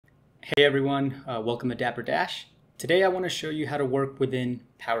Hey everyone, welcome to Dapper Dash. Today I want to show you how to work within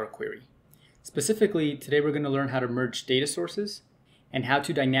Power Query. Specifically, today we're going to learn how to merge data sources and how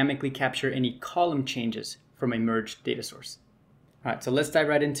to dynamically capture any column changes from a merged data source. Alright, so let's dive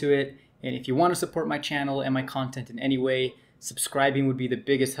right into it. And if you want to support my channel and my content in any way, subscribing would be the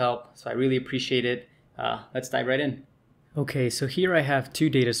biggest help, so I really appreciate it. Let's dive right in. Okay, so here I have two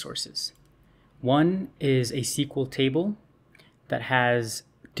data sources. One is a SQL table that has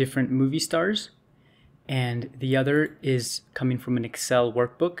different movie stars, and the other is coming from an Excel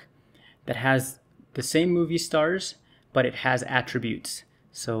workbook that has the same movie stars, but it has attributes,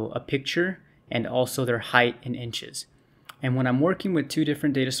 so a picture and also their height in inches. And when I'm working with two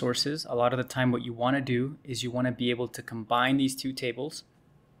different data sources, a lot of the time what you want to do is you want to be able to combine these two tables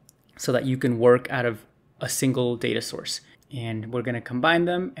so that you can work out of a single data source. And we're going to combine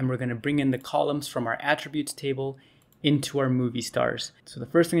them, and we're going to bring in the columns from our attributes table into our movie stars. So the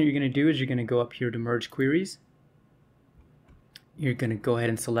first thing that you're going to do is you're going to go up here to merge queries. You're going to go ahead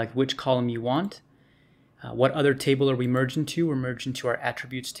and select which column you want. What other table are we merging to? We're merging to our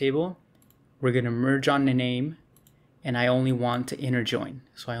attributes table. We're going to merge on the name, and I only want to inner join.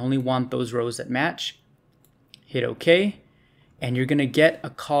 So I only want those rows that match. Hit OK, and you're going to get a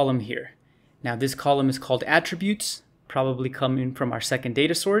column here. Now this column is called attributes, probably coming from our second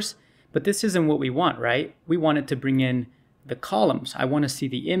data source. But this isn't what we want, right? We want it to bring in the columns. I want to see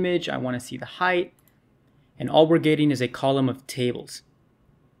the image, I want to see the height, and all we're getting is a column of tables.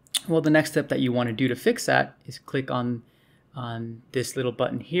 Well, the next step that you want to do to fix that is click on this little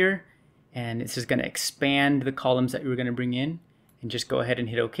button here, and this is going to expand the columns that we're going to bring in, and just go ahead and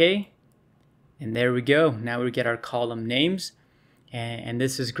hit OK. And there we go. Now we get our column names, and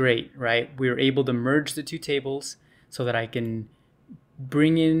this is great, right? We're able to merge the two tables so that I can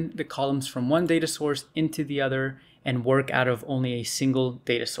bring in the columns from one data source into the other and work out of only a single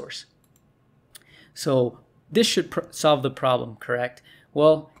data source. So this should solve the problem, correct?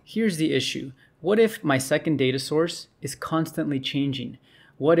 Well, here's the issue. What if my second data source is constantly changing?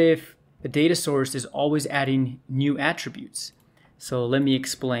 What if the data source is always adding new attributes? So let me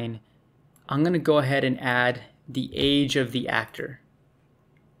explain. I'm going to go ahead and add the age of the actor.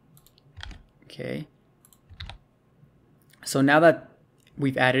 Okay. So now that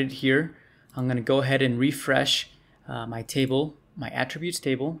we've added it here, I'm going to go ahead and refresh my table, my attributes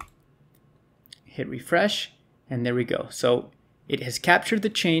table. Hit refresh, and there we go. So it has captured the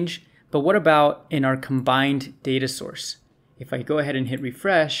change, but what about in our combined data source? If I go ahead and hit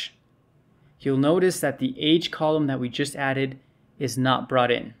refresh, you'll notice that the age column that we just added is not brought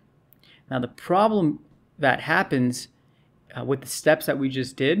in. Now the problem that happens with the steps that we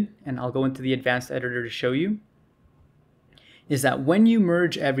just did, and I'll go into the advanced editor to show you, is that when you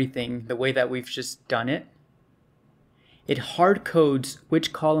merge everything the way that we've just done it, it hard codes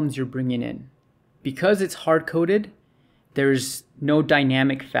which columns you're bringing in. Because it's hard coded, there's no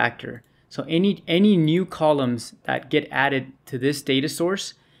dynamic factor. So any new columns that get added to this data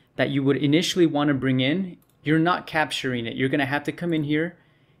source that you would initially want to bring in, you're not capturing it. You're going to have to come in here,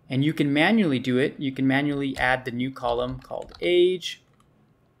 and you can manually do it. You can manually add the new column called age,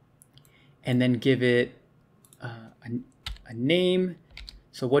 and then give it a name.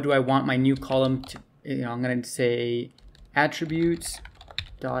 So what do I want my new column to, I'm going to say attributes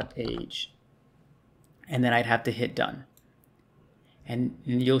dot age, and then I'd have to hit done. And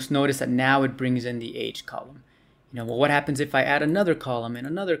you'll notice that now it brings in the age column. Well, what happens if I add another column and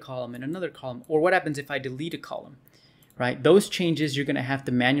another column and another column? Or what happens if I delete a column, right? Those changes you're going to have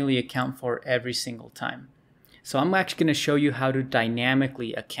to manually account for every single time. So I'm actually going to show you how to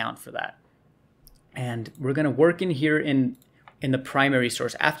dynamically account for that. And we're going to work in here in the primary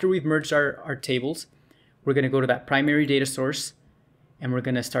source. After we've merged our tables, we're going to go to that primary data source, and we're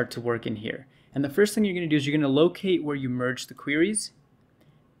going to start to work in here. And the first thing you're going to do is you're going to locate where you merge the queries.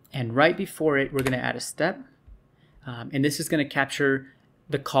 And right before it, we're going to add a step. And this is going to capture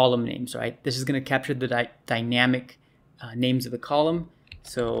the column names, right? This is going to capture the dynamic names of the column.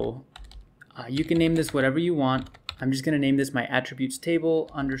 So you can name this whatever you want. I'm just going to name this my attributes table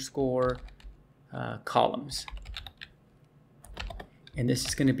underscore columns, and this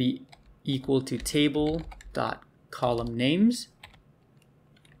is going to be equal to table dot column names,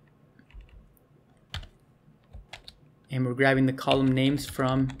 and we're grabbing the column names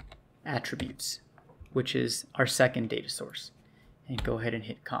from attributes, which is our second data source, and go ahead and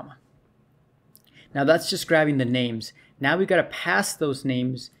hit comma. Now that's just grabbing the names. Now we got to pass those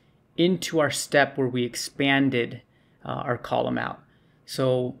names into our step where we expanded our column out.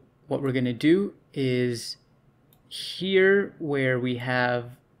 So what we're going to do is here where we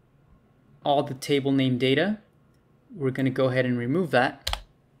have all the table name data, we're going to go ahead and remove that.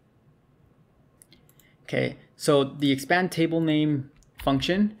 Okay, so the expand table name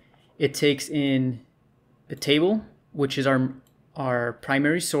function, it takes in the table, which is our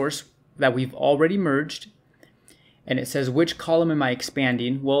primary source that we've already merged, and it says which column am I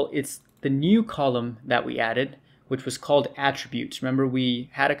expanding? Well, it's the new column that we added, which was called attributes. Remember, we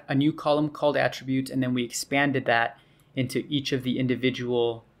had a new column called attributes, and then we expanded that into each of the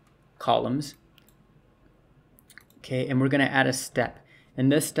individual columns. Okay, and we're going to add a step. And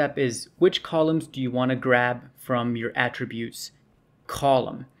this step is which columns do you want to grab from your attributes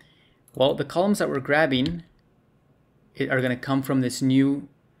column? Well, the columns that we're grabbing are going to come from this new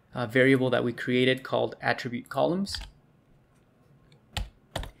variable that we created called attribute columns.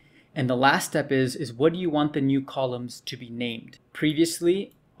 And the last step is what do you want the new columns to be named?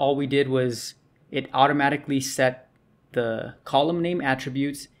 Previously, all we did was it automatically set the column name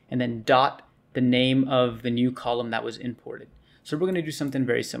attributes and then dot the name of the new column that was imported. So we're going to do something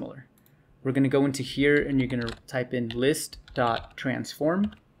very similar. We're going to go into here and you're going to type in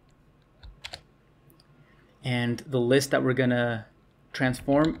list.transform. And the list that we're going to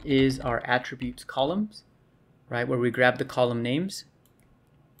transform is our attributes columns, right, where we grab the column names.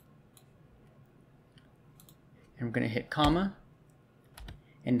 And we're going to hit comma.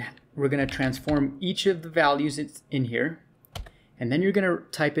 And we're going to transform each of the values in here. And then you're going to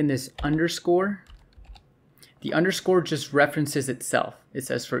type in this underscore. The underscore just references itself. It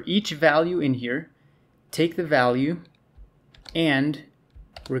says for each value in here, take the value and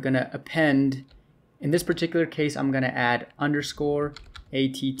we're going to append. In this particular case, I'm going to add underscore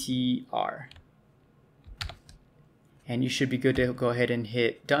ATTR. And you should be good to go ahead and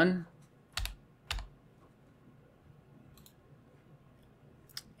hit done.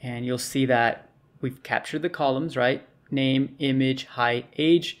 And you'll see that we've captured the columns, right? Name, image, height,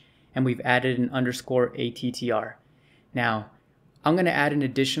 age, and we've added an underscore ATTR. Now, I'm going to add an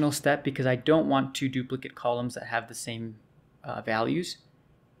additional step because I don't want two duplicate columns that have the same values,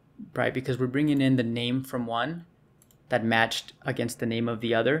 right? Because we're bringing in the name from one that matched against the name of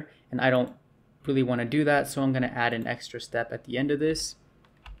the other, and I don't really want to do that, so I'm going to add an extra step at the end of this.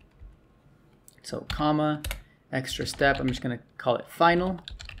 So, comma, extra step, I'm just going to call it final,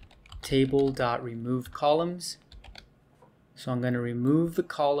 table.remove columns. So I'm going to remove the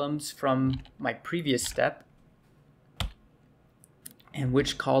columns from my previous step. And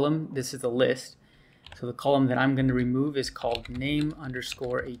which column? This is the list. So the column that I'm going to remove is called name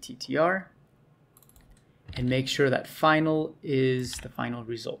underscore ATTR. And make sure that final is the final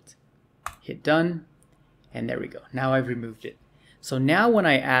result. Hit done. And there we go. Now I've removed it. So now when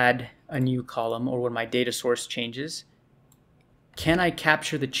I add a new column or when my data source changes, can I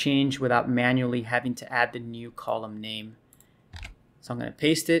capture the change without manually having to add the new column name? So I'm going to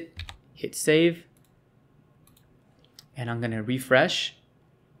paste it, hit save, and I'm going to refresh,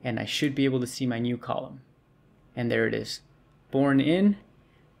 and I should be able to see my new column. And there it is. Born in,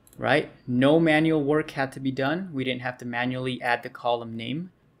 right? No manual work had to be done. We didn't have to manually add the column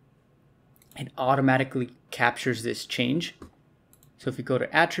name. It automatically captures this change. So if we go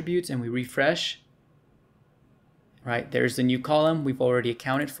to attributes and we refresh, right, there's the new column. We've already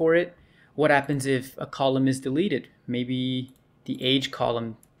accounted for it. What happens if a column is deleted? Maybe the age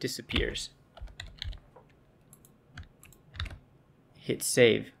column disappears. Hit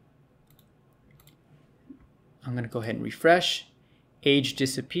save. I'm going to go ahead and refresh. Age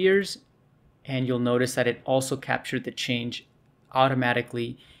disappears, and you'll notice that it also captured the change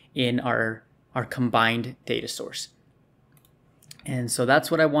automatically in our combined data source. And so that's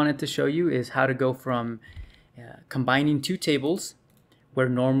what I wanted to show you, is how to go from combining two tables, where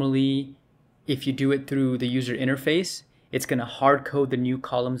normally if you do it through the user interface, it's going to hard code the new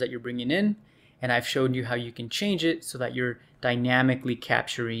columns that you're bringing in, and I've shown you how you can change it so that you're dynamically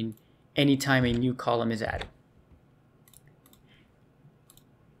capturing anytime a new column is added.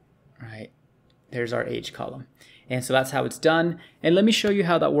 All right, there's our age column. And so that's how it's done. And let me show you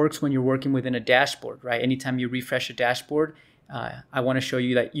how that works when you're working within a dashboard, right? Anytime you refresh a dashboard, I want to show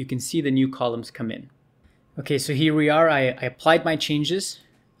you that you can see the new columns come in. Okay, so here we are. I applied my changes.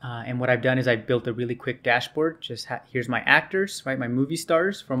 And what I've done is I've built a really quick dashboard. Here's my actors, right? My movie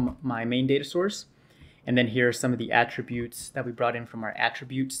stars from my main data source. And then here are some of the attributes that we brought in from our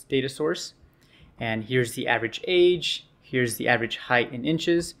attributes data source. And here's the average age. Here's the average height in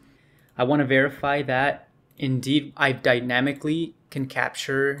inches. I want to verify that indeed I dynamically can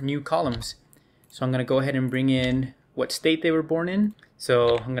capture new columns. So I'm going to go ahead and bring in what state they were born in.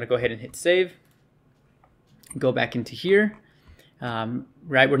 So I'm going to go ahead and hit save. Go back into here.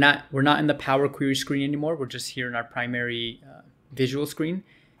 Right, we're not in the Power Query screen anymore. We're just here in our primary visual screen,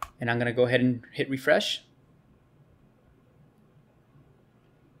 and I'm going to go ahead and hit refresh.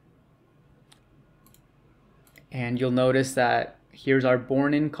 And you'll notice that here's our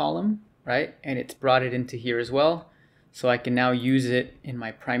born in column, right? And it's brought it into here as well. So I can now use it in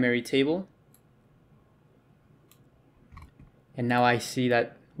my primary table. And now I see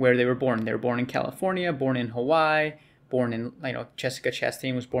that where they were born. They were born in California, born in Hawaii, born in, Jessica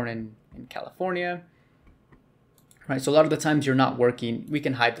Chastain was born in California. Right, so a lot of the times you're not working, we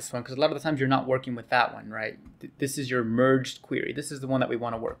can hide this one because a lot of the times you're not working with that one, right? This is your merged query. This is the one that we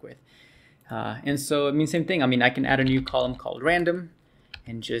want to work with. And so it means same thing. I mean, I can add a new column called random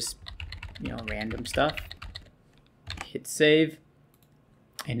and just, random stuff. Hit save.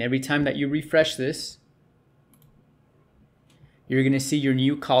 And every time that you refresh this, you're going to see your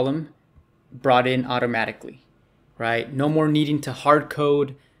new column brought in automatically, right? No more needing to hard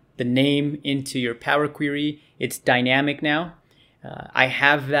code the name into your Power Query. It's dynamic now. I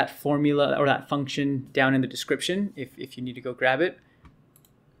have that formula or that function down in the description if you need to go grab it,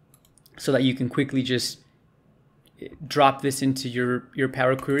 so that you can quickly just drop this into your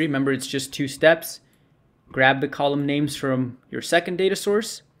Power Query. Remember, it's just 2 steps. Grab the column names from your second data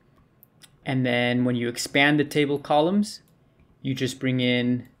source, and then when you expand the table columns, you just bring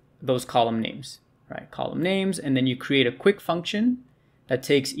in those column names, right? Column names, and then you create a quick function that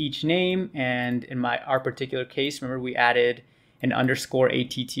takes each name, and in our particular case, remember we added an underscore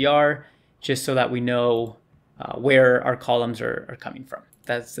ATTR just so that we know where our columns are coming from.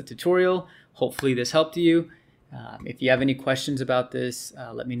 That's the tutorial. Hopefully this helped you. If you have any questions about this,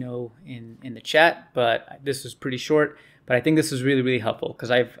 let me know in the chat, but this was pretty short, but I think this was really, really helpful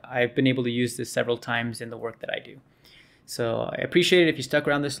because I've been able to use this several times in the work that I do. So I appreciate it if you stuck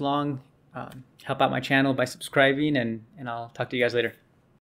around this long. Help out my channel by subscribing, and I'll talk to you guys later.